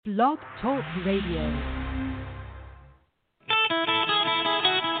Blog Talk Radio.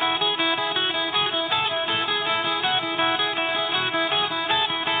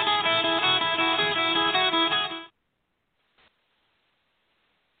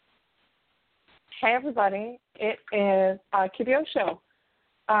 Hey everybody, it is a QBO show.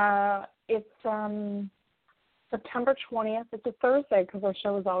 It's September 20th. It's a Thursday because our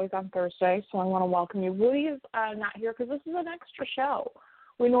show is always on Thursday, so I want to welcome you. Woody is not here because this is an extra show.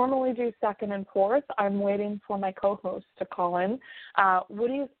 We normally do second and fourth. I'm waiting for my co-host to call in.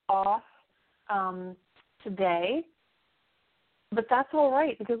 Woody's off today, but that's all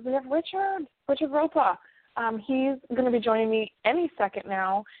right because we have Richard Ropa. He's going to be joining me any second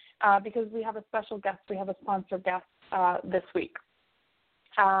now because we have a special guest. We have a sponsor guest this week.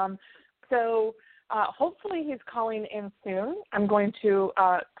 So hopefully he's calling in soon. I'm going to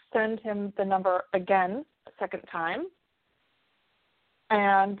send him the number again a second time.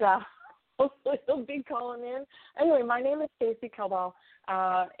 And hopefully he'll be calling in. Anyway, my name is Stacey Keldall,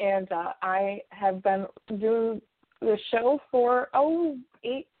 and I have been doing the show for,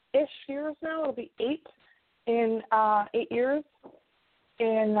 8-ish years now. It'll be 8 years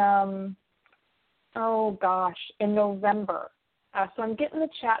in, in November. So I'm getting the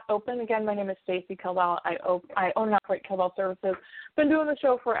chat open. Again, my name is Stacey Keldall. I own and operate Keldall Services. Been doing the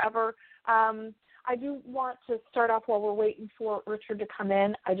show forever. I do want to start off while we're waiting for Richard to come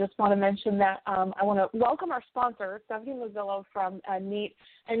in. I just want to mention that I want to welcome our sponsor, Mozzillo from Neat.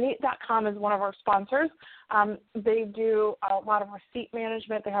 And Neat.com is one of our sponsors. They do a lot of receipt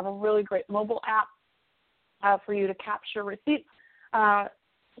management. They have a really great mobile app for you to capture receipts.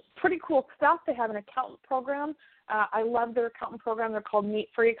 Pretty cool stuff. They have an accountant program. I love their accountant program. They're called Neat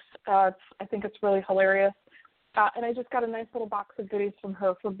Freaks. I think it's really hilarious. And I just got a nice little box of goodies from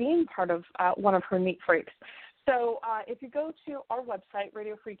her for being part of one of her Neat Freaks. So if you go to our website,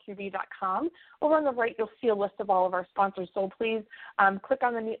 radiofreeqb.com, over on the right you'll see a list of all of our sponsors. So please click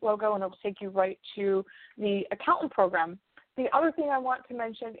on the Neat logo and it'll take you right to the accountant program. The other thing I want to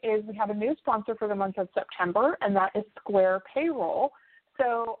mention is we have a new sponsor for the month of September, and that is Square Payroll.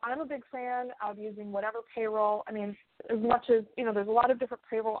 So I'm a big fan of using whatever payroll. I mean, as much as, there's a lot of different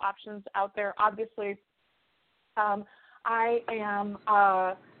payroll options out there. Obviously, I am,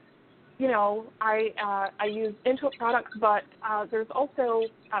 I use Intuit products, but there's also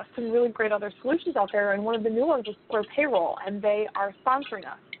some really great other solutions out there, and one of the new ones is Square Payroll, and they are sponsoring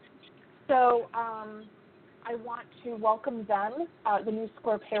us. So I want to welcome them, the new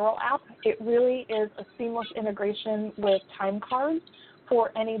Square Payroll app. It really is a seamless integration with time cards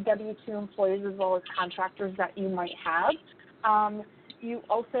for any W-2 employees as well as contractors that you might have. You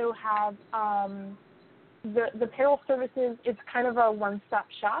also have the payroll services. It's kind of a one-stop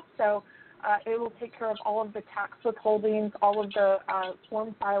shop, so it will take care of all of the tax withholdings, all of the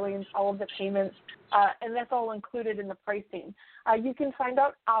form filings, all of the payments, and that's all included in the pricing. You can find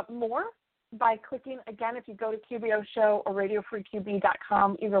out more by clicking, again, if you go to QBO Show or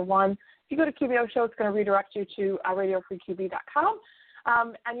radiofreeqb.com, either one. If you go to QBO Show, it's going to redirect you to radiofreeqb.com.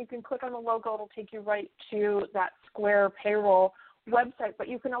 And you can click on the logo. It'll take you right to that Square Payroll website. But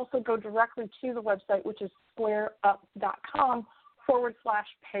you can also go directly to the website, which is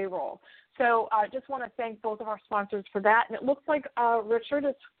squareup.com/payroll. So I just want to thank both of our sponsors for that. And it looks like Richard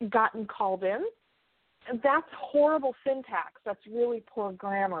has gotten called in. And that's horrible syntax. That's really poor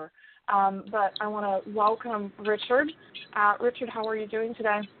grammar. But I want to welcome Richard. Richard, how are you doing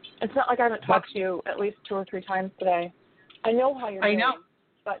today? It's not like I haven't talked to you at least 2 or 3 times today. I know how you're doing. I know.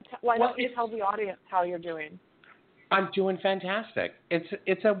 But why don't you tell the audience how you're doing? I'm doing fantastic.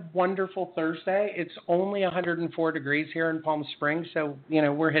 It's a wonderful Thursday. It's only 104 degrees here in Palm Springs, so,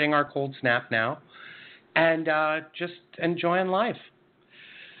 we're hitting our cold snap now. And just enjoying life.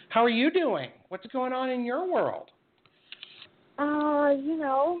 How are you doing? What's going on in your world?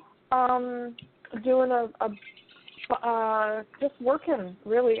 Doing just working,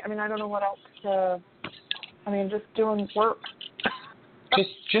 really. I mean, I don't know what else to, just doing work.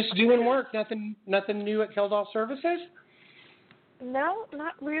 Just doing work. Nothing new at Keldall Services? No,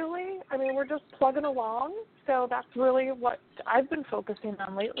 not really. I mean, we're just plugging along. So that's really what I've been focusing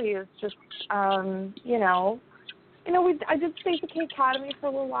on lately is just, I did Stacey K Academy for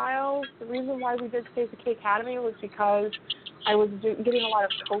a little while. The reason why we did Stacey K Academy was because I was getting a lot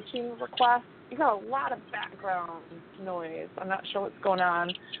of coaching requests. You got a lot of background noise. I'm not sure what's going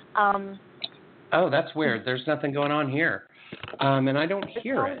on. Oh, that's weird. There's nothing going on here. And I don't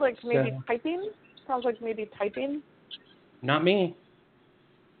hear it. Sounds like maybe typing. Sounds like maybe typing. Not me.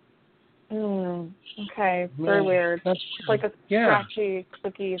 Okay. Very weird. It's like a scratchy,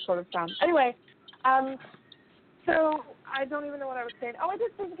 clicky sort of sound. Anyway, so I don't even know what I was saying. Oh, I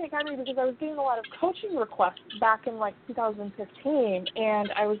did Stacey K Academy because I was getting a lot of coaching requests back in 2015,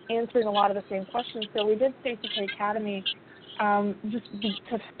 and I was answering a lot of the same questions. So we did Stacey K Academy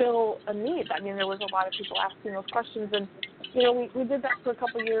to fill a need. I mean, there was a lot of people asking those questions, and we did that for a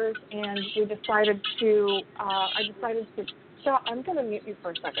couple of years, and we decided to. I decided to stop. I'm going to mute you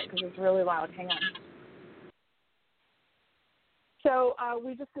for a second because it's really loud. Hang on. So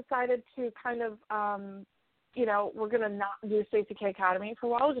we just decided to kind of, we're going to not do Stacey K Academy for a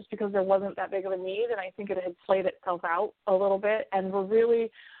while just because there wasn't that big of a need, and I think it had played itself out a little bit. And we're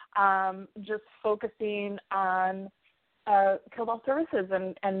really just focusing on QBO services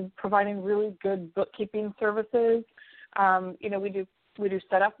and providing really good bookkeeping services. We do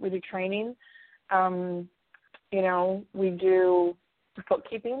setup, we do training, we do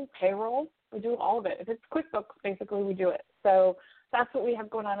bookkeeping, payroll. We do all of it. If it's QuickBooks, basically, we do it. So that's what we have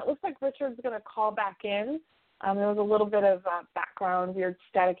going on. It looks like Richard's going to call back in. There was a little bit of background, weird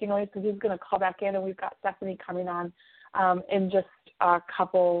staticky noise, so he's going to call back in, and we've got Stephanie coming on in just a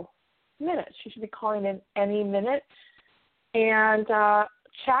couple minutes. She should be calling in any minute. And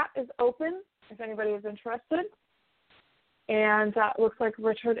chat is open if anybody is interested. And it looks like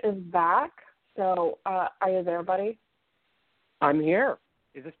Richard is back. So are you there, buddy? I'm here.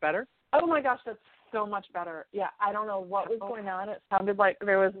 Is this better? Oh, my gosh, that's so much better. Yeah, I don't know what was going on. It sounded like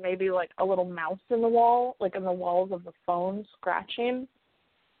there was maybe a little mouse in the wall, in the walls of the phone scratching.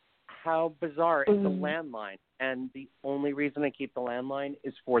 How bizarre. It's a landline, and the only reason I keep the landline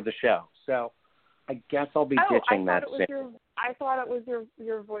is for the show. So I guess I'll be ditching that soon. I thought it was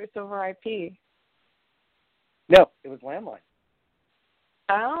your voice over IP. No, it was landline.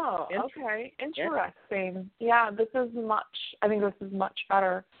 Oh, okay. Interesting. Yeah, I think this is much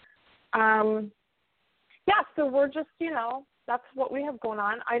better. So we're just, that's what we have going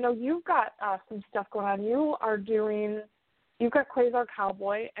on. I know you've got some stuff going on. You've got Quasar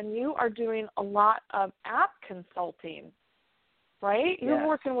Cowboy, and you are doing a lot of app consulting, right? Yeah. You're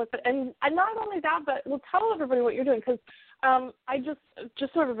working with it. And not only that, but we'll tell everybody what you're doing, because I just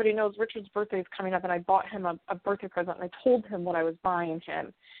so everybody knows, Richard's birthday is coming up, and I bought him a birthday present, and I told him what I was buying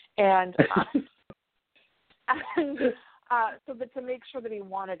him. And but to make sure that he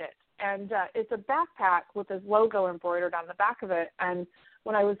wanted it. And it's a backpack with his logo embroidered on the back of it. And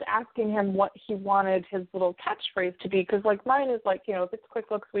when I was asking him what he wanted his little catchphrase to be, because mine is if it's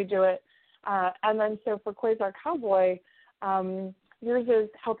QuickBooks, we do it. And then so for Quasar Cowboy, yours is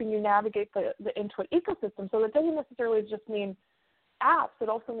helping you navigate the Intuit ecosystem. So it doesn't necessarily just mean apps. It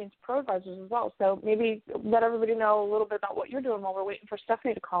also means pro advisors as well. So maybe let everybody know a little bit about what you're doing while we're waiting for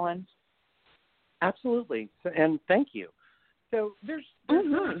Stephanie to call in. Absolutely. And thank you. So there's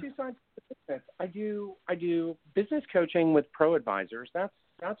really two sides to the business. I do business coaching with pro advisors.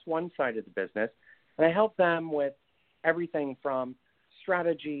 That's one side of the business, and I help them with everything from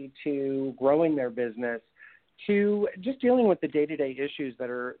strategy to growing their business to just dealing with the day-to-day issues that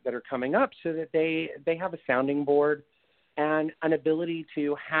are coming up, so that they have a sounding board and an ability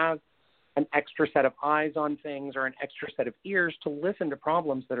to have an extra set of eyes on things or an extra set of ears to listen to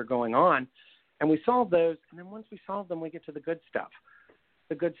problems that are going on. And we solve those, and then once we solve them, we get to the good stuff.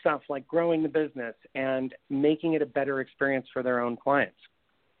 The good stuff like growing the business and making it a better experience for their own clients.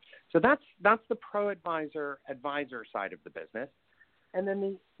 So that's the pro advisor side of the business. And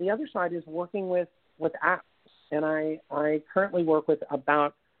then the other side is working with apps. And I currently work with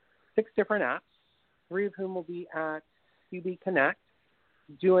about 6 different apps, 3 of whom will be at QB Connect,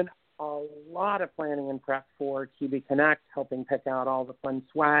 doing a lot of planning and prep for QB Connect, helping pick out all the fun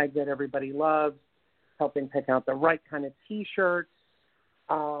swag that everybody loves, helping pick out the right kind of T-shirts,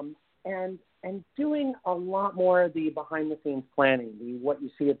 and doing a lot more of the behind-the-scenes planning, what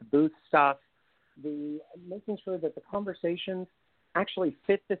you see at the booth stuff, the making sure that the conversations actually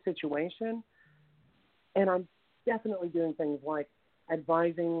fit the situation. And I'm definitely doing things like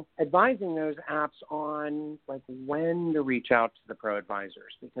advising those apps on when to reach out to the pro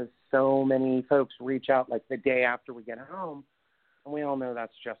advisors, because so many folks reach out the day after we get home, and we all know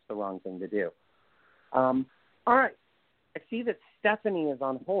that's just the wrong thing to do. All right. I see that Stephanie is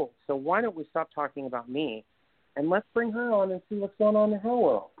on hold, so why don't we stop talking about me and let's bring her on and see what's going on in her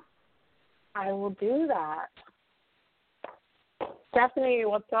world. I will do that. Stephanie,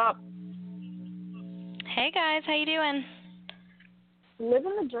 what's up? Hey guys, how you doing?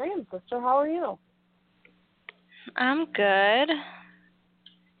 Living the dream, sister. How are you? I'm good.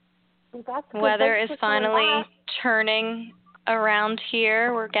 That's good. Weather is finally turning around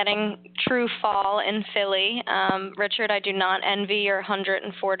here. We're getting true fall in Philly. Richard, I do not envy your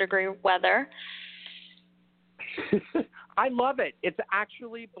 104-degree weather. I love it. It's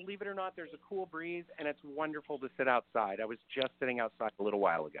actually, believe it or not, there's a cool breeze, and it's wonderful to sit outside. I was just sitting outside a little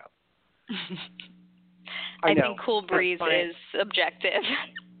while ago. I think cool breeze is objective.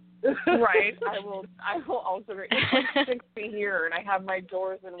 Right. I will also agree. It's like 60 here, and I have my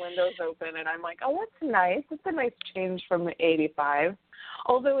doors and windows open, and I'm like, oh, that's nice. It's a nice change from the 85.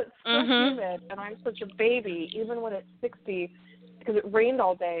 Although it's still humid, and I'm such a baby, even when it's 60, because it rained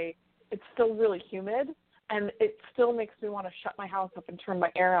all day, it's still really humid, and it still makes me want to shut my house up and turn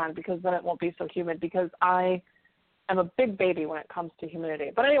my air on, because then it won't be so humid, because I am a big baby when it comes to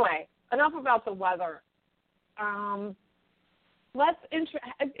humidity. But anyway, enough about the weather.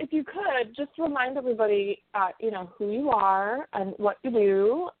 If you could, just remind everybody, who you are and what you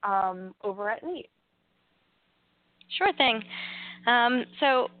do over at NEAT. Sure thing.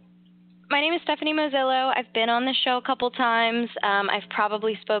 So my name is Stephanie Mozzillo. I've been on the show a couple times. I've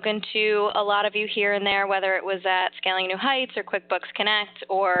probably spoken to a lot of you here and there, whether it was at Scaling New Heights or QuickBooks Connect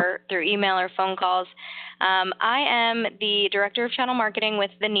or through email or phone calls. I am the Director of Channel Marketing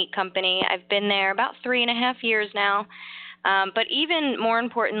with the NEAT Company. I've been there about 3.5 years now. But even more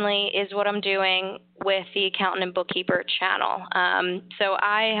importantly is what I'm doing with the Accountant and Bookkeeper channel. So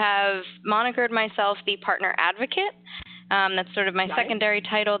I have monikered myself the Partner Advocate. That's sort of my secondary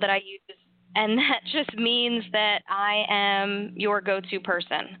title that I use. And that just means that I am your go-to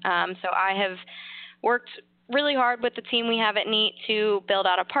person. So I have worked really hard with the team we have at NEAT to build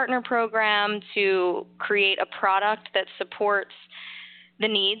out a partner program, to create a product that supports the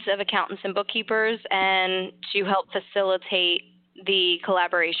needs of accountants and bookkeepers, and to help facilitate the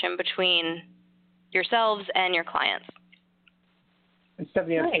collaboration between yourselves and your clients. And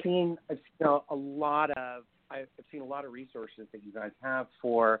Stephanie, I've seen a lot of resources that you guys have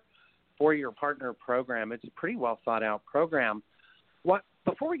for your partner program. It's a pretty well thought out program.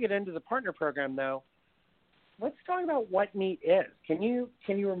 Before we get into the partner program, though, let's talk about what NEAT is. Can you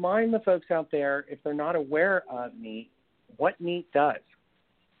remind the folks out there, if they're not aware of NEAT, what NEAT does?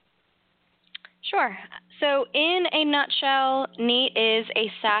 Sure. So in a nutshell, NEAT is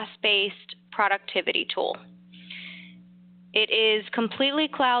a SaaS-based productivity tool. It is completely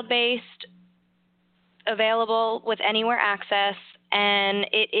cloud-based, available with anywhere access, and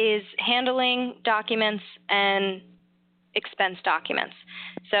it is handling documents and expense documents.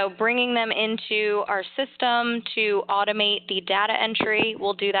 So bringing them into our system to automate the data entry,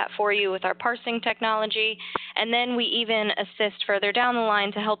 we'll do that for you with our parsing technology, and then we even assist further down the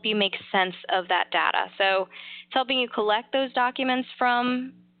line to help you make sense of that data. So it's helping you collect those documents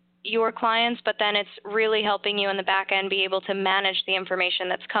from your clients, but then it's really helping you in the back end be able to manage the information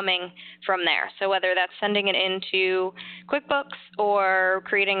that's coming from there. So whether that's sending it into QuickBooks or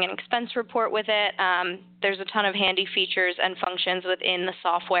creating an expense report with it, there's a ton of handy features and functions within the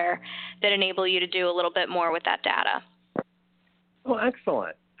software that enable you to do a little bit more with that data. Oh,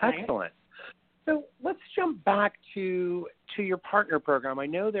 excellent. Excellent. So let's jump back to your partner program. I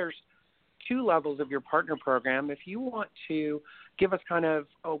know there's 2 levels of your partner program. If you want to give us kind of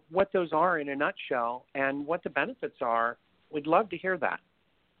what those are in a nutshell and what the benefits are, we'd love to hear that.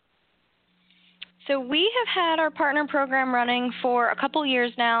 So we have had our partner program running for a couple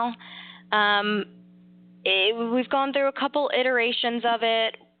years now. We've gone through a couple iterations of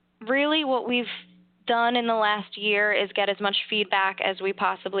it. Really what we've done in the last year is get as much feedback as we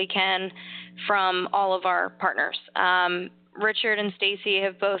possibly can from all of our partners. Richard and Stacy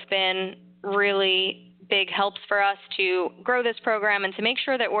have both been really big helps for us to grow this program and to make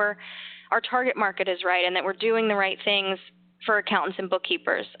sure that our target market is right and that we're doing the right things for accountants and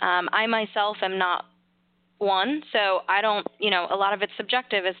bookkeepers. I myself am not one, so I don't, a lot of it's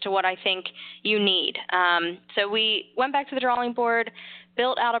subjective as to what I think you need. So we went back to the drawing board,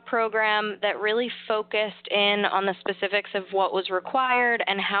 built out a program that really focused in on the specifics of what was required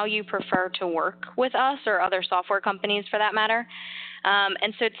and how you prefer to work with us or other software companies for that matter.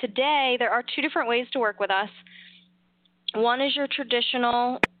 And so today there are 2 different ways to work with us. One is your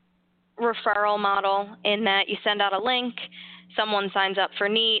traditional referral model in that you send out a link, someone signs up for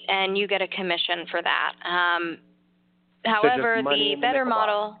NEAT, and you get a commission for that. However, the better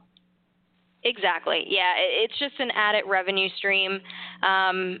model, exactly, yeah, it's just an added revenue stream.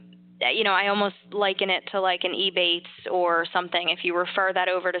 I almost liken it to like an Ebates or something. If you refer that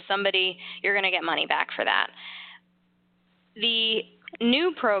over to somebody, you're going to get money back for that. The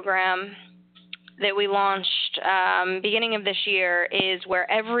new program that we launched beginning of this year is where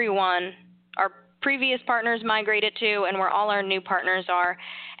everyone, our previous partners migrated to and where all our new partners are,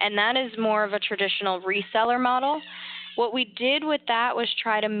 and that is more of a traditional reseller model. What we did with that was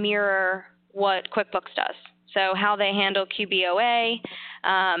try to mirror what QuickBooks does, so how they handle QBOA.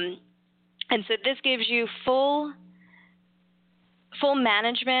 And so this gives you full full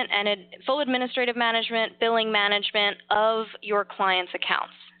management and full administrative management, billing management of your clients'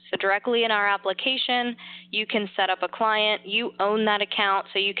 accounts. So directly in our application, you can set up a client. You own that account,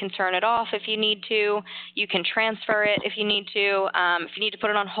 so you can turn it off if you need to. You can transfer it if you need to put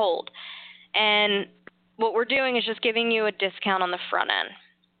it on hold. And what we're doing is just giving you a discount on the front end.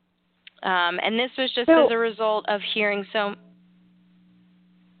 And this was just as a result of hearing so.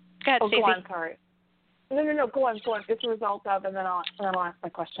 Go ahead, Stacey. Go on, sorry. No, go on. It's a result of, and then I'll ask my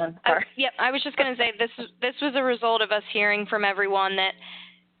question. Sorry. I was just going to say this was a result of us hearing from everyone that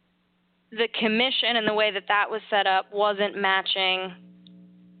the commission and the way that was set up wasn't matching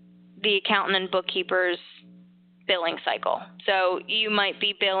the accountant and bookkeeper's billing cycle. So you might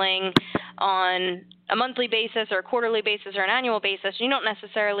be billing on a monthly basis or a quarterly basis or an annual basis. You don't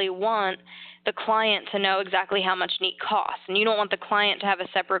necessarily want the client to know exactly how much neat costs, and you don't want the client to have a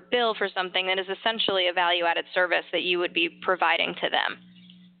separate bill for something that is essentially a value-added service that you would be providing to them.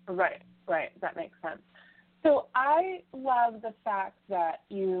 Right. That makes sense. So I love the fact that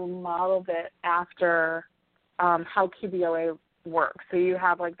you modeled it after how QBOA works. So you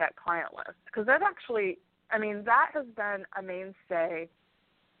have like that client list, because that actually, that has been a mainstay.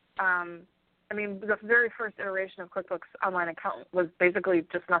 The very first iteration of QuickBooks Online Accountant was basically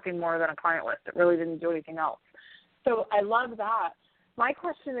just nothing more than a client list. It really didn't do anything else. So I love that. My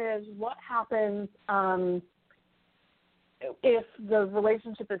question is, what happens if the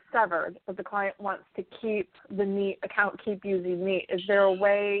relationship is severed, but the client wants to keep the Neat account, keep using Neat? Is there a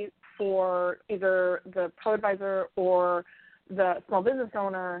way for either the pro advisor or the small business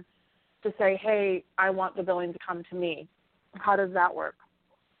owner to say, hey, I want the billing to come to me? How does that work?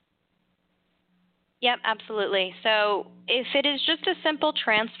 Yep, absolutely. So if it is just a simple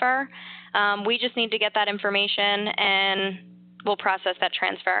transfer, we just need to get that information and we'll process that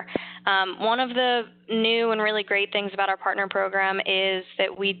transfer. One of the new and really great things about our partner program is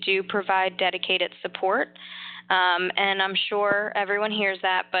that we do provide dedicated support. And I'm sure everyone hears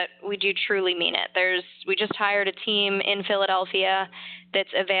that, but we do truly mean it. We just hired a team in Philadelphia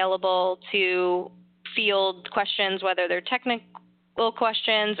that's available to field questions, whether they're technical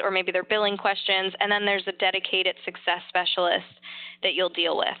questions or maybe they're billing questions, and then there's a dedicated success specialist that you'll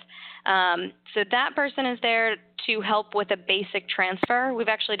deal with. So that person is there to help with a basic transfer. We've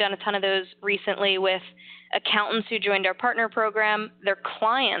actually done a ton of those recently with accountants who joined our partner program. Their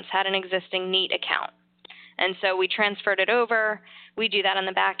clients had an existing Neat account, and so we transferred it over. We do that on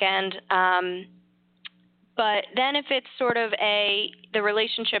the back end. But then if it's sort of the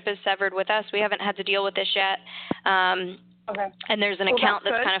relationship is severed with us, we haven't had to deal with this yet. Okay. And there's an account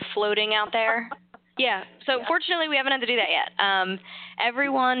that's kind of floating out there. Yeah. So fortunately, we haven't had to do that yet.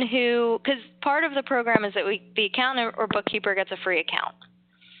 Everyone because part of the program is that the accountant or bookkeeper gets a free account.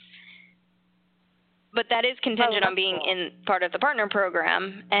 But that is contingent on being in part of the partner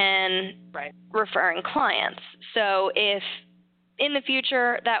program and referring clients. So if in the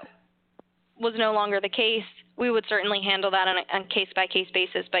future that was no longer the case, we would certainly handle that on a case-by-case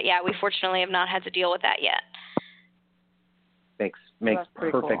basis. But, yeah, we fortunately have not had to deal with that yet. Makes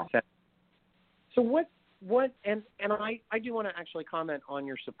perfect cool. sense. So what and I do want to actually comment on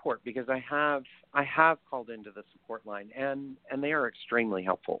your support, because I have called into the support line and they are extremely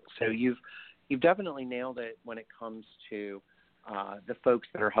helpful. So you've definitely nailed it when it comes to the folks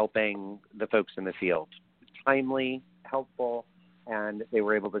that are helping the folks in the field. Timely, helpful, and they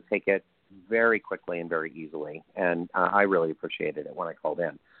were able to take it very quickly and very easily. And I really appreciated it when I called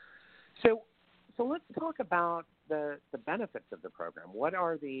in. So let's talk about the benefits of the program. What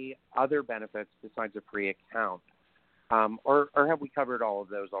are the other benefits besides a free account? Or have we covered all of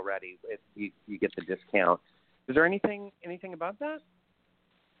those already? If you get the discount. Is there anything about that?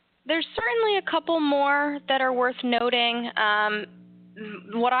 There's certainly a couple more that are worth noting.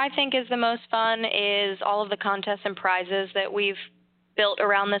 What I think is the most fun is all of the contests and prizes that we've built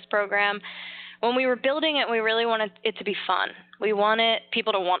around this program. When we were building it, we really wanted it to be fun. We wanted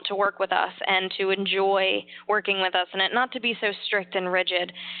people to want to work with us and to enjoy working with us, and it not to be so strict and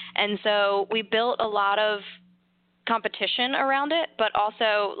rigid. And so we built a lot of competition around it, but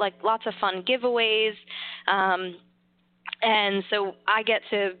also like lots of fun giveaways. And so I get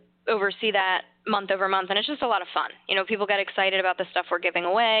to oversee that month over month, and it's just a lot of fun. People get excited about the stuff we're giving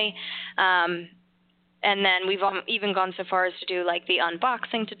away. And then we've even gone so far as to do like the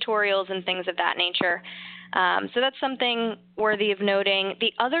unboxing tutorials and things of that nature. So that's something worthy of noting.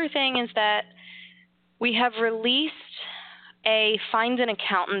 The other thing is that we have released a Find an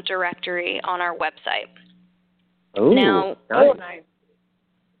Accountant directory on our website. Oh, now, nice.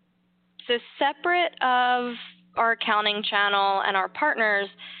 So separate of our accounting channel and our partners,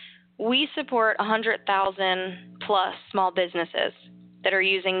 we support 100,000 plus small businesses that are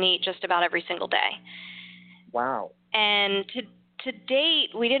using Neat just about every single day. Wow. And to date,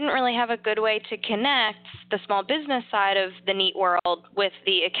 we didn't really have a good way to connect the small business side of the Neat world with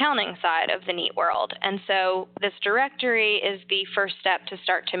the accounting side of the Neat world. And so this directory is the first step to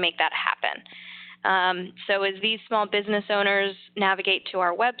start to make that happen. So as these small business owners navigate to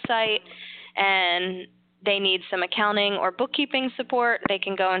our website and they need some accounting or bookkeeping support, they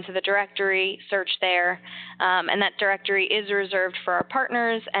can go into the directory, search there, and that directory is reserved for our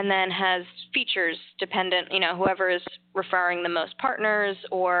partners and then has features dependent, whoever is referring the most partners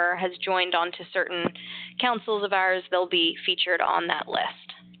or has joined onto certain councils of ours, they'll be featured on that list.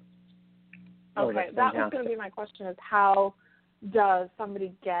 Okay, that was going to be my question, is how does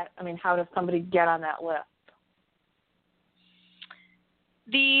somebody get on that list?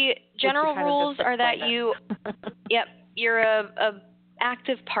 The general rules are that you're a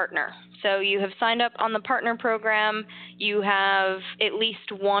active partner. So you have signed up on the partner program. You have at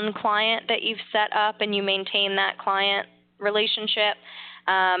least one client that you've set up, and you maintain that client relationship.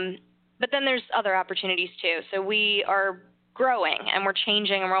 But then there's other opportunities too. So we are growing and we're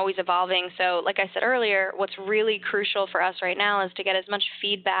changing and we're always evolving. So like I said earlier, what's really crucial for us right now is to get as much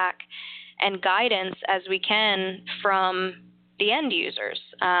feedback and guidance as we can from the end users.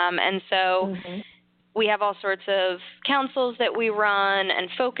 And so we have all sorts of councils that we run and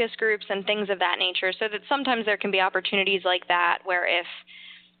focus groups and things of that nature, so that sometimes there can be opportunities like that where if,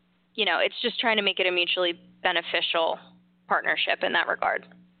 it's just trying to make it a mutually beneficial partnership in that regard.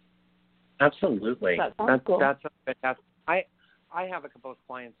 Absolutely. That's cool. That's fantastic. I have a couple of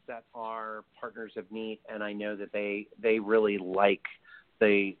clients that are partners of Neat, and I know that they really like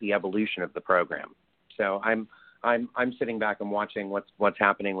the evolution of the program. So I'm sitting back and watching what's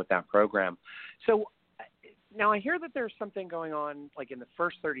happening with that program. So now I hear that there's something going on, like in the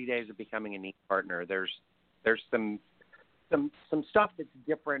first 30 days of becoming a Neat partner. There's some stuff that's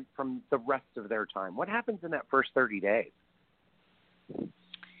different from the rest of their time. What happens in that first 30 days?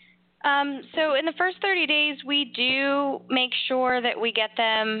 So in the first 30 days, we do make sure that we get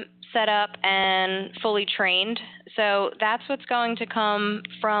them set up and fully trained. So that's what's going to come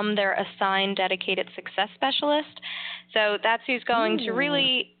from their assigned dedicated success specialist. So that's who's going to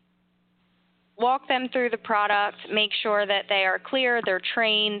really walk them through the product, make sure that they are clear, they're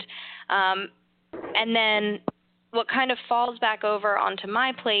trained, and then what kind of falls back over onto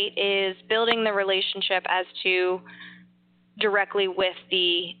my plate is building the relationship as to directly with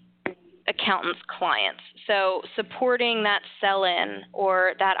the accountant's clients. So supporting that sell-in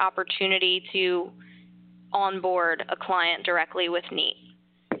or that opportunity to onboard a client directly with Neat.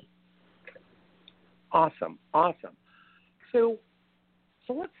 Awesome. So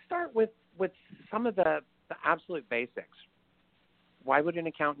let's start with some of the absolute basics. Why would an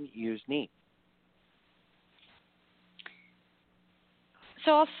accountant use Neat?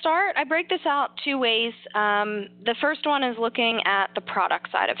 So I break this out two ways. The first one is looking at the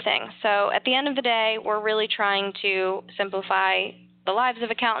product side of things. So at the end of the day, we're really trying to simplify the lives of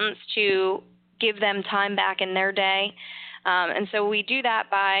accountants to give them time back in their day. And so we do that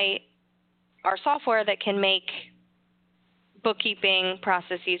by our software that can make bookkeeping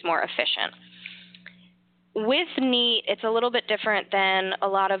processes more efficient. With Neat, it's a little bit different than a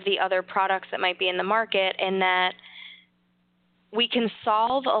lot of the other products that might be in the market in that we can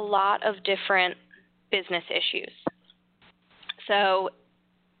solve a lot of different business issues. So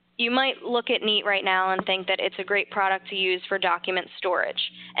you might look at Neat right now and think that it's a great product to use for document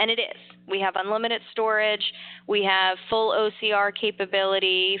storage, and it is. We have unlimited storage, we have full OCR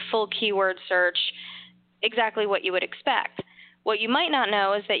capability, full keyword search, exactly what you would expect. What you might not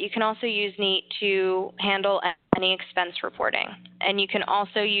know is that you can also use Neat to handle any expense reporting, and you can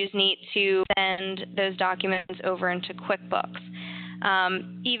also use Neat to send those documents over into QuickBooks.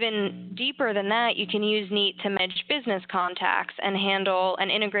 Even deeper than that, you can use Neat to manage business contacts and handle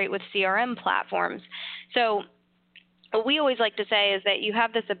and integrate with CRM platforms. So what we always like to say is that you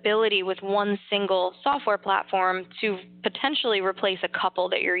have this ability with one single software platform to potentially replace a couple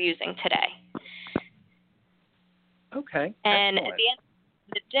that you're using today. Okay. And excellent. at the end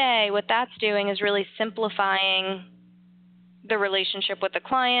of the day, what that's doing is really simplifying the relationship with the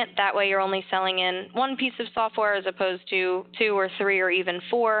client. That way you're only selling in one piece of software as opposed to 2 or 3 or even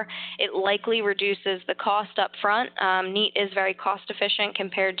 4. It likely reduces the cost up front. Neat is very cost efficient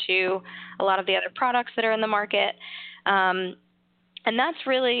compared to a lot of the other products that are in the market. And that's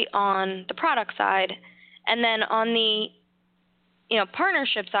really on the product side. And then on the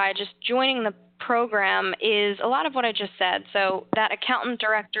partnership side, just joining the program is a lot of what I just said. So that accountant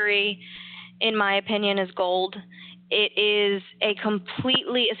directory, in my opinion, is gold. it is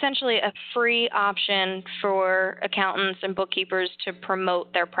essentially a free option for accountants and bookkeepers to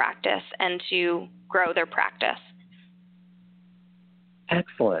promote their practice and to grow their practice.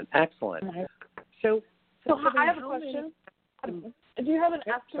 Excellent. So I have a question. Do you have an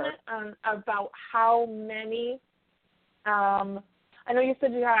estimate about how many? I know you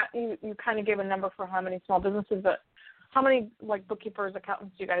said you kind of gave a number for how many small businesses, but how many bookkeepers,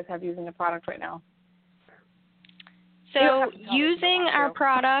 accountants do you guys have using the product right now? So using our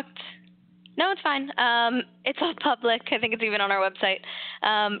product, no, it's fine. It's all public. I think it's even on our website.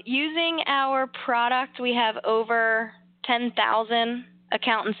 Using our product, we have over 10,000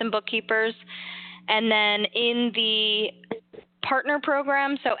 accountants and bookkeepers. And then in the partner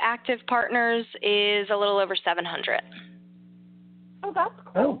program, so active partners is a little over 700. Oh, that's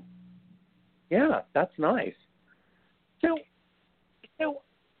cool. Oh, yeah, that's nice.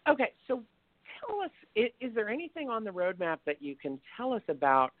 So tell us, is there anything on the roadmap that you can tell us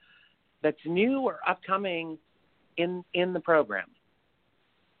about that's new or upcoming in the program?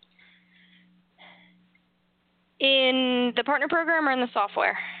 In the partner program or in the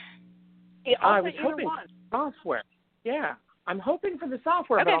software? Yeah, I was hoping for software. Yeah, I'm hoping for the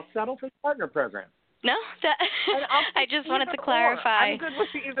software, but I'll settle for the partner program. No, I just wanted to clarify. I'm good with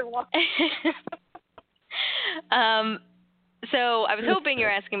either one. So I was hoping you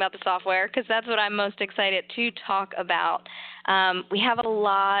were asking about the software because that's what I'm most excited to talk about. We have a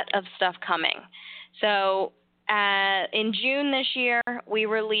lot of stuff coming. So in June this year, we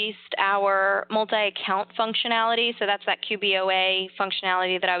released our multi-account functionality. So that's that QBOA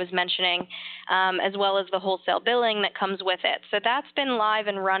functionality that I was mentioning, as well as the wholesale billing that comes with it. So that's been live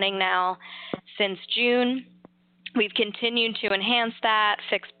and running now since June. We've continued to enhance that,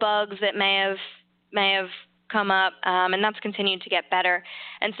 fix bugs that may have come up, and that's continued to get better.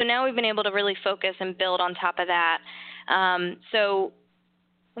 And so now we've been able to really focus and build on top of that. So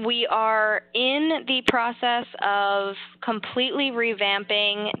we are in the process of completely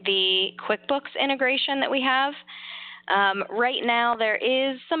revamping the QuickBooks integration that we have. Right now, there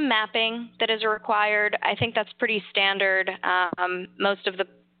is some mapping that is required. I think that's pretty standard. Most of the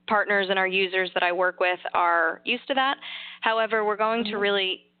partners and our users that I work with are used to that. However, we're going to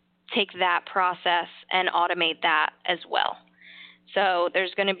really take that process and automate that as well. So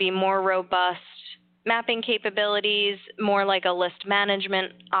there's going to be more robust mapping capabilities, more like a list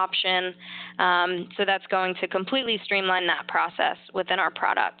management option. So that's going to completely streamline that process within our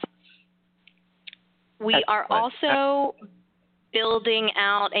product. We are also building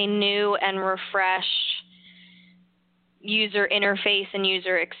out a new and refreshed user interface and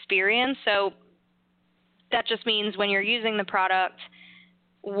user experience. So that just means when you're using the product,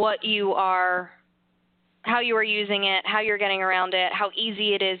 how you are using it, how you're getting around it, how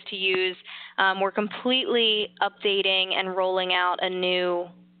easy it is to use. We're completely updating and rolling out a new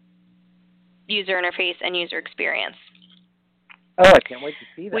user interface and user experience. Oh, I can't wait to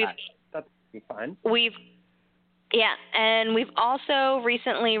see that. That's be fun. And we've also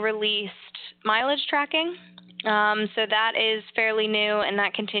recently released mileage tracking. So that is fairly new, and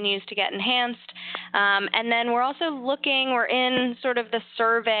that continues to get enhanced. And then we're in sort of the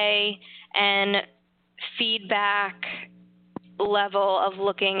survey and feedback level of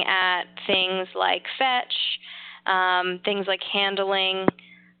looking at things like fetch, things like handling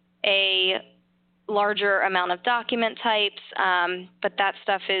a larger amount of document types, but that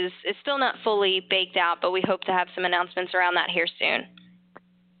stuff is still not fully baked out, but we hope to have some announcements around that here soon.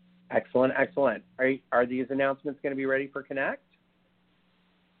 Excellent. Are these announcements going to be ready for Connect?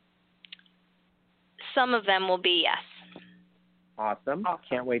 Some of them will be, yes. Awesome.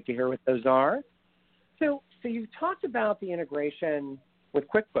 Can't wait to hear what those are. So you've talked about the integration with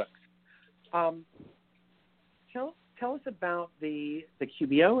QuickBooks. Tell us about the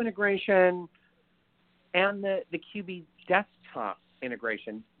QBO integration and the QB desktop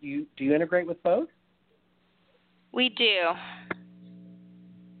integration. Do you integrate with both? We do.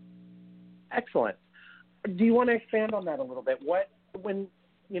 Excellent. Do you want to expand on that a little bit?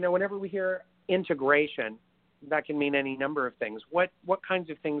 Whenever we hear integration, that can mean any number of things. What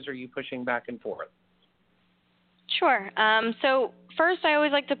kinds of things are you pushing back and forth? Sure. So first, I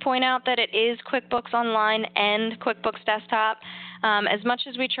always like to point out that it is QuickBooks Online and QuickBooks Desktop. As much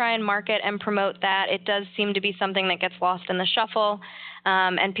as we try and market and promote that, it does seem to be something that gets lost in the shuffle,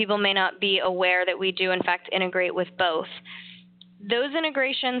 and people may not be aware that we do, in fact, integrate with both. Those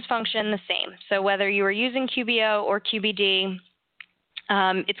integrations function the same. So whether you are using QBO or QBD,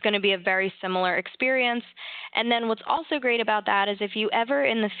 it's going to be a very similar experience. And then what's also great about that is if you ever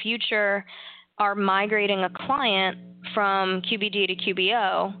in the future are migrating a client from QBD to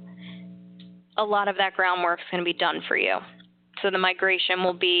QBO, a lot of that groundwork is going to be done for you. So the migration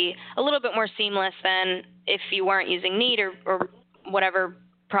will be a little bit more seamless than if you weren't using Neat or whatever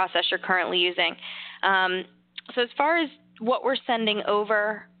process you're currently using. So as far as what we're sending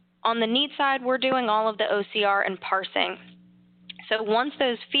over, on the Neat side, we're doing all of the OCR and parsing. So once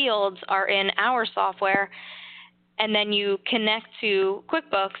those fields are in our software and then you connect to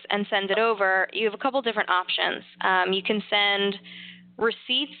QuickBooks and send it over, you have a couple different options. You can send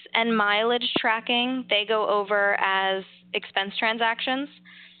receipts and mileage tracking. They go over as expense transactions.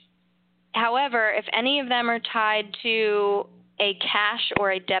 However, if any of them are tied to a cash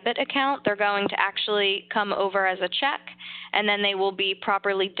or a debit account, they're going to actually come over as a check, and then they will be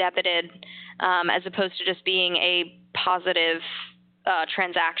properly debited as opposed to just being a positive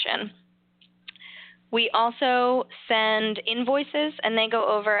transaction. We also send invoices, and they go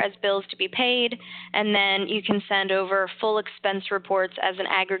over as bills to be paid, and then you can send over full expense reports as an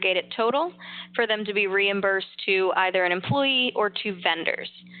aggregated total for them to be reimbursed to either an employee or to vendors.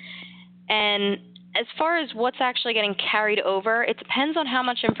 And as far as what's actually getting carried over, it depends on how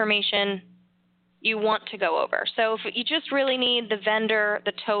much information you want to go over. So if you just really need the vendor,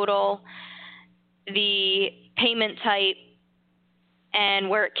 the total, the payment type, and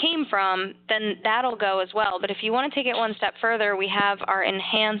where it came from, then that'll go as well. But if you want to take it one step further, we have our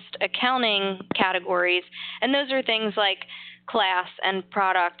enhanced accounting categories, and those are things like class and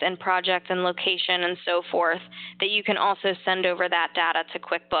product and project and location and so forth, that you can also send over that data to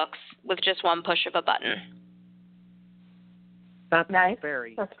QuickBooks with just one push of a button. That's nice.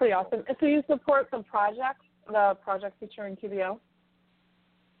 Very That's pretty awesome. And so you support the project featuring QBO?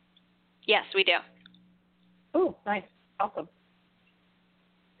 Yes, we do. Ooh, nice. Awesome.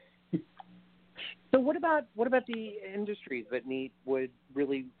 So what about the industries that Neat would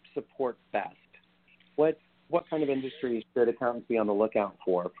really support best? What kind of industries should accountants be on the lookout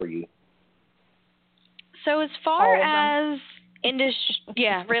for you? So as far as industry,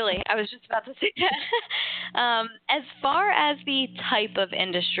 yeah, really, I was just about to say that. As far as the type of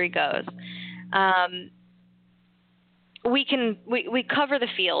industry goes, we cover the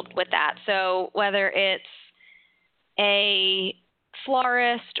field with that. So whether it's a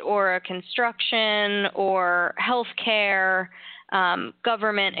florist or a construction or healthcare,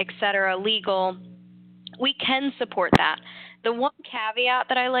 government, et cetera, legal, we can support that. The one caveat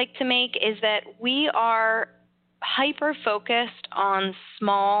that I like to make is that we are hyper-focused on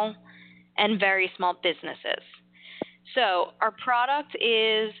small and very small businesses. So our product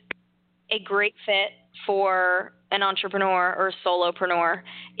is a great fit for an entrepreneur or a solopreneur.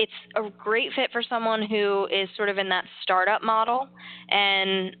 It's a great fit for someone who is sort of in that startup model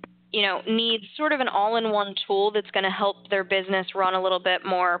and needs sort of an all-in-one tool that's going to help their business run a little bit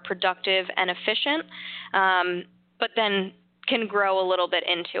more productive and efficient, but then can grow a little bit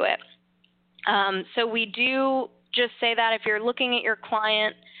into it. So we do just say that if you're looking at your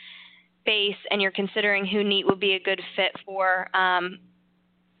client base and you're considering who Neat would be a good fit for,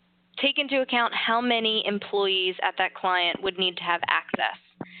 take into account how many employees at that client would need to have access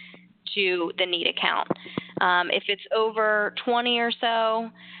to the Neat account. If it's over 20 or so,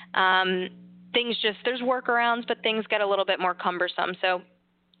 there's workarounds, but things get a little bit more cumbersome. So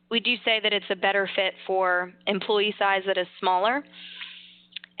we do say that it's a better fit for employee size that is smaller.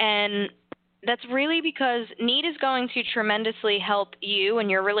 And that's really because Neat is going to tremendously help you and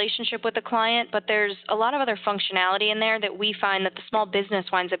your relationship with the client, but there's a lot of other functionality in there that we find that the small business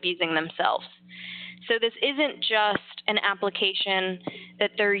winds up using themselves. So this isn't just an application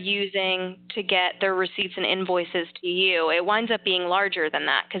that they're using to get their receipts and invoices to you. It winds up being larger than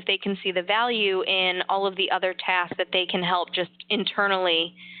that because they can see the value in all of the other tasks that they can help just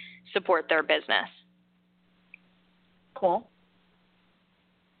internally support their business. Cool.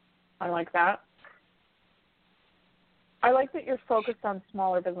 I like that. I like that you're focused on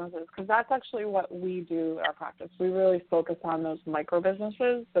smaller businesses because that's actually what we do in our practice. We really focus on those micro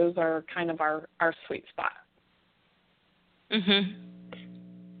businesses. Those are kind of our sweet spot. Mhm.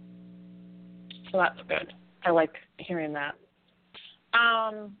 So that's good. I like hearing that.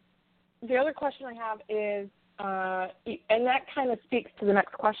 The other question I have is, and that kind of speaks to the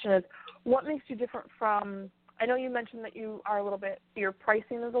next question, is what makes you different from, I know you mentioned that your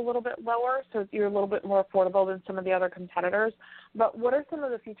pricing is a little bit lower, so you're a little bit more affordable than some of the other competitors, but what are some of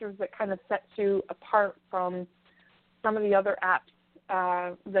the features that kind of set you apart from some of the other apps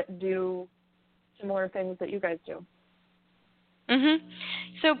that do similar things that you guys do?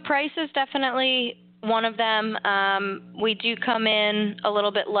 So price is definitely one of them. We do come in a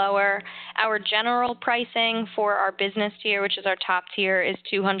little bit lower. Our general pricing for our business tier, which is our top tier, is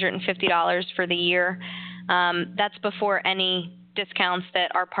 $250 for the year. That's before any discounts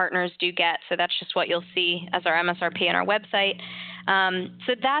that our partners do get. So that's just what you'll see as our MSRP on our website.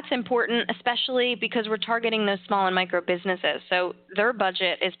 So that's important, especially because we're targeting those small and micro businesses. So their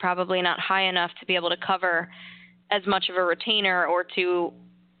budget is probably not high enough to be able to cover as much of a retainer or to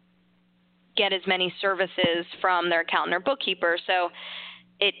get as many services from their accountant or bookkeeper. So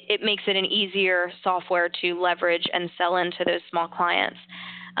it makes it an easier software to leverage and sell into those small clients.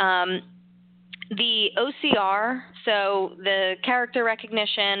 The OCR, so the character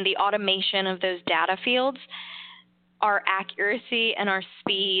recognition, the automation of those data fields, our accuracy and our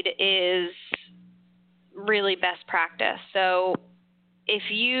speed is really best practice. So if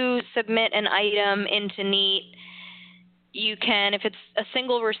you submit an item into Neat, you can, if it's a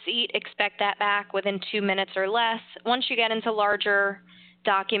single receipt, expect that back within 2 minutes or less. Once you get into larger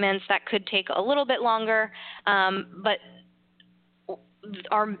documents, that could take a little bit longer, but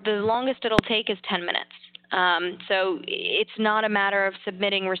the longest it'll take is 10 minutes. So it's not a matter of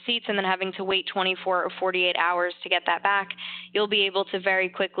submitting receipts and then having to wait 24 or 48 hours to get that back. You'll be able to very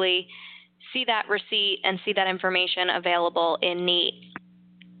quickly see that receipt and see that information available in Neat.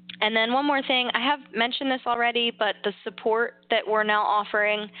 And then one more thing, I have mentioned this already, but the support that we're now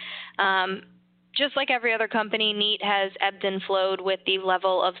offering, just like every other company, Neat has ebbed and flowed with the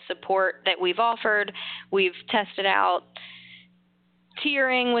level of support that we've offered. We've tested out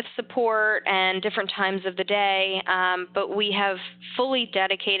tiering with support and different times of the day, but we have fully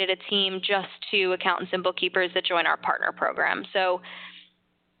dedicated a team just to accountants and bookkeepers that join our partner program. So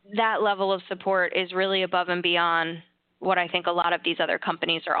that level of support is really above and beyond what I think a lot of these other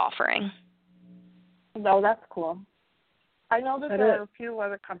companies are offering. No, that's cool. I know that there are a few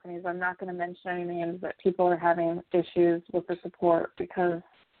other companies, I'm not going to mention any names, that people are having issues with the support because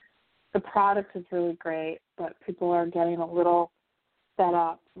the product is really great, but people are getting a little set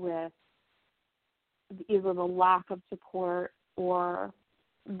up with either the lack of support or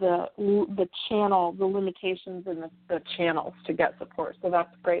the channel, the limitations in the channels to get support. So that's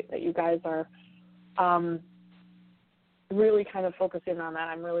great that you guys are really kind of focusing on that.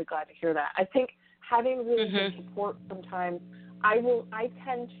 I'm really glad to hear that. I think having really good support sometimes, I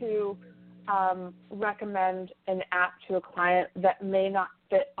tend to recommend an app to a client that may not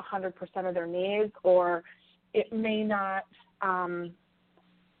fit 100% of their needs, or it may not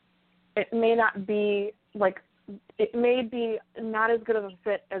be like, it may be not as good of a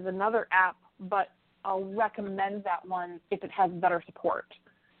fit as another app, but I'll recommend that one if it has better support.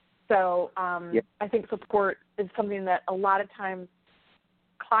 So I think support is something that a lot of times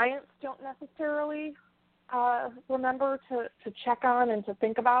clients don't necessarily remember to check on and to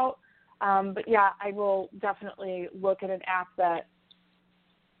think about. But yeah, I will definitely look at an app that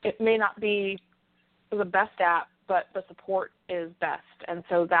it may not be the best app, but the support is best. And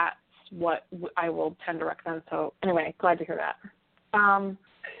so that's what I will tend to recommend. So anyway, glad to hear that. And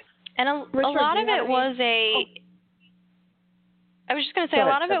Richard, a lot of it was I was just going to say, a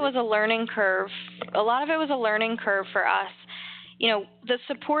lot of it was a learning curve. A lot of it was a learning curve for us. You know, the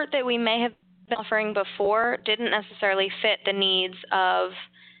support that we may have been offering before didn't necessarily fit the needs of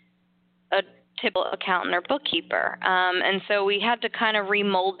a typical accountant or bookkeeper. And so we had to kind of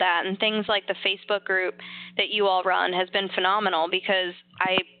remold that. And things like the Facebook group that you all run has been phenomenal because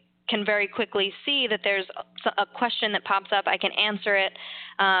I can very quickly see that there's a question that pops up. I can answer it.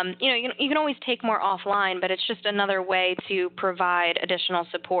 You can always take more offline, but it's just another way to provide additional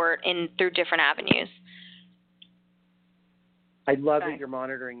support through different avenues. I love that you're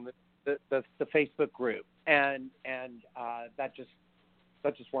monitoring the Facebook group, and that just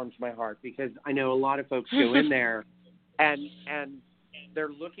warms my heart because I know a lot of folks go in there and they're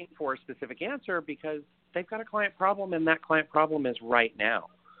looking for a specific answer because they've got a client problem and that client problem is right now.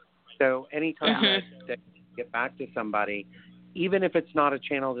 So anytime that you get back to somebody, even if it's not a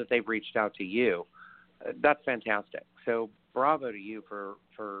channel that they've reached out to you, that's fantastic. So bravo to you for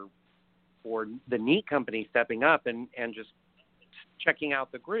the Neat company stepping up and just checking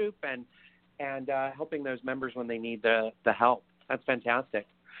out the group and helping those members when they need the help. That's fantastic.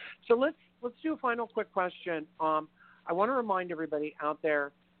 So let's do a final quick question. I want to remind everybody out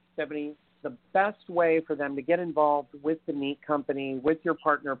there, Stephanie, the best way for them to get involved with the Neat company, with your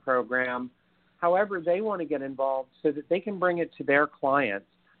partner program, however they want to get involved so that they can bring it to their clients.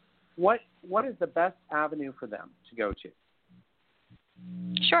 What is the best avenue for them to go to?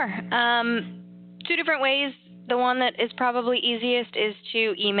 Sure. Two different ways. The one that is probably easiest is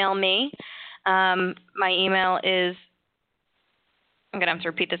to email me. My email is, I'm going to have to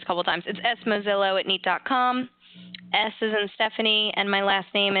repeat this a couple of times. It's smozzillo@neat.com. S is in Stephanie, and my last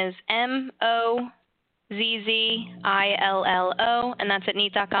name is Mozzillo, and that's at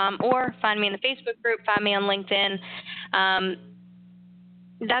neat.com. Or find me in the Facebook group, find me on LinkedIn.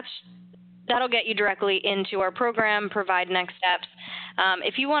 That'll get you directly into our program, provide next steps.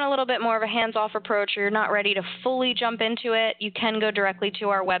 If you want a little bit more of a hands-off approach or you're not ready to fully jump into it, you can go directly to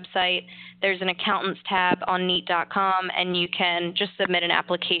our website. There's an accountants tab on neat.com, and you can just submit an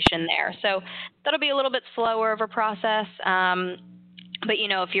application there. So that'll be a little bit slower of a process. But,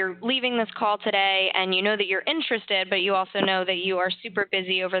 if you're leaving this call today and you know that you're interested, but you also know that you are super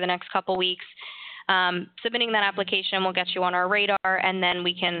busy over the next couple weeks, submitting that application will get you on our radar, and then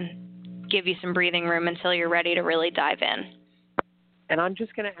we can give you some breathing room until you're ready to really dive in. And I'm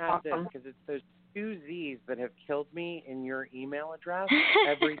just going to add this because it's those 2 Z's that have killed me in your email address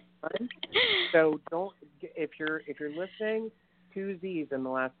every time. So if you're listening, 2 Z's in the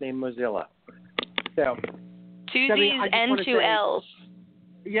last name Mozzillo. So 2 Z's and 2 L's.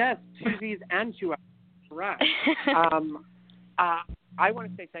 Yes, 2 Z's and 2 L's. Correct. I want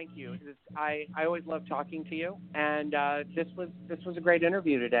to say thank you. I always love talking to you, and this was a great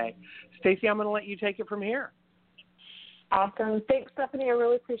interview today. Stacey, I'm going to let you take it from here. Awesome. Thanks, Stephanie. I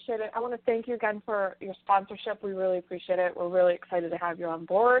really appreciate it. I want to thank you again for your sponsorship. We really appreciate it. We're really excited to have you on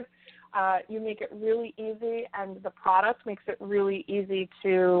board. You make it really easy, and the product makes it really easy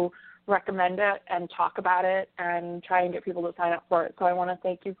to recommend it and talk about it and try and get people to sign up for it. So I want to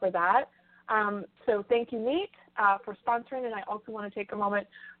thank you for that. So thank you, Neat, for sponsoring, and I also want to take a moment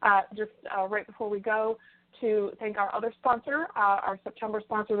right before we go to thank our other sponsor. Our September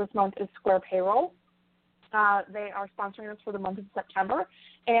sponsor this month is Square Payroll. They are sponsoring us for the month of September,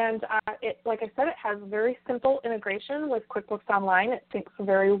 and like I said, it has very simple integration with QuickBooks Online. It syncs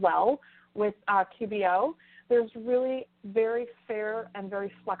very well with QBO. There's really very fair and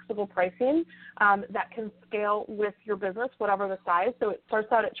very flexible pricing that can scale with your business, whatever the size. So it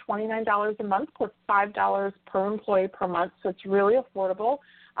starts out at $29 a month plus $5 per employee per month, so it's really affordable.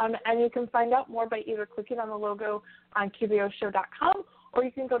 And you can find out more by either clicking on the logo on QBOshow.com or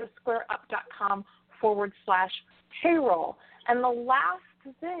you can go to squareup.com/payroll. And the last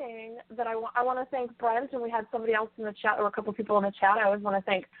thing that I want to thank Brent, and we had somebody else in the chat, or a couple people in the chat. I always want to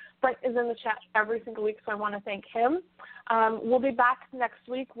thank Brent is in the chat every single week, so I want to thank him. We'll be back next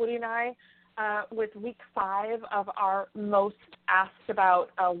week, Woody and I, with week 5 of our most asked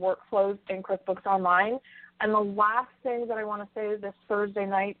about workflows in QuickBooks Online. And the last thing that I want to say this Thursday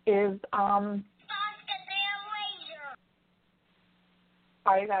night is,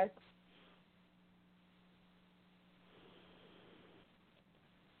 sorry guys.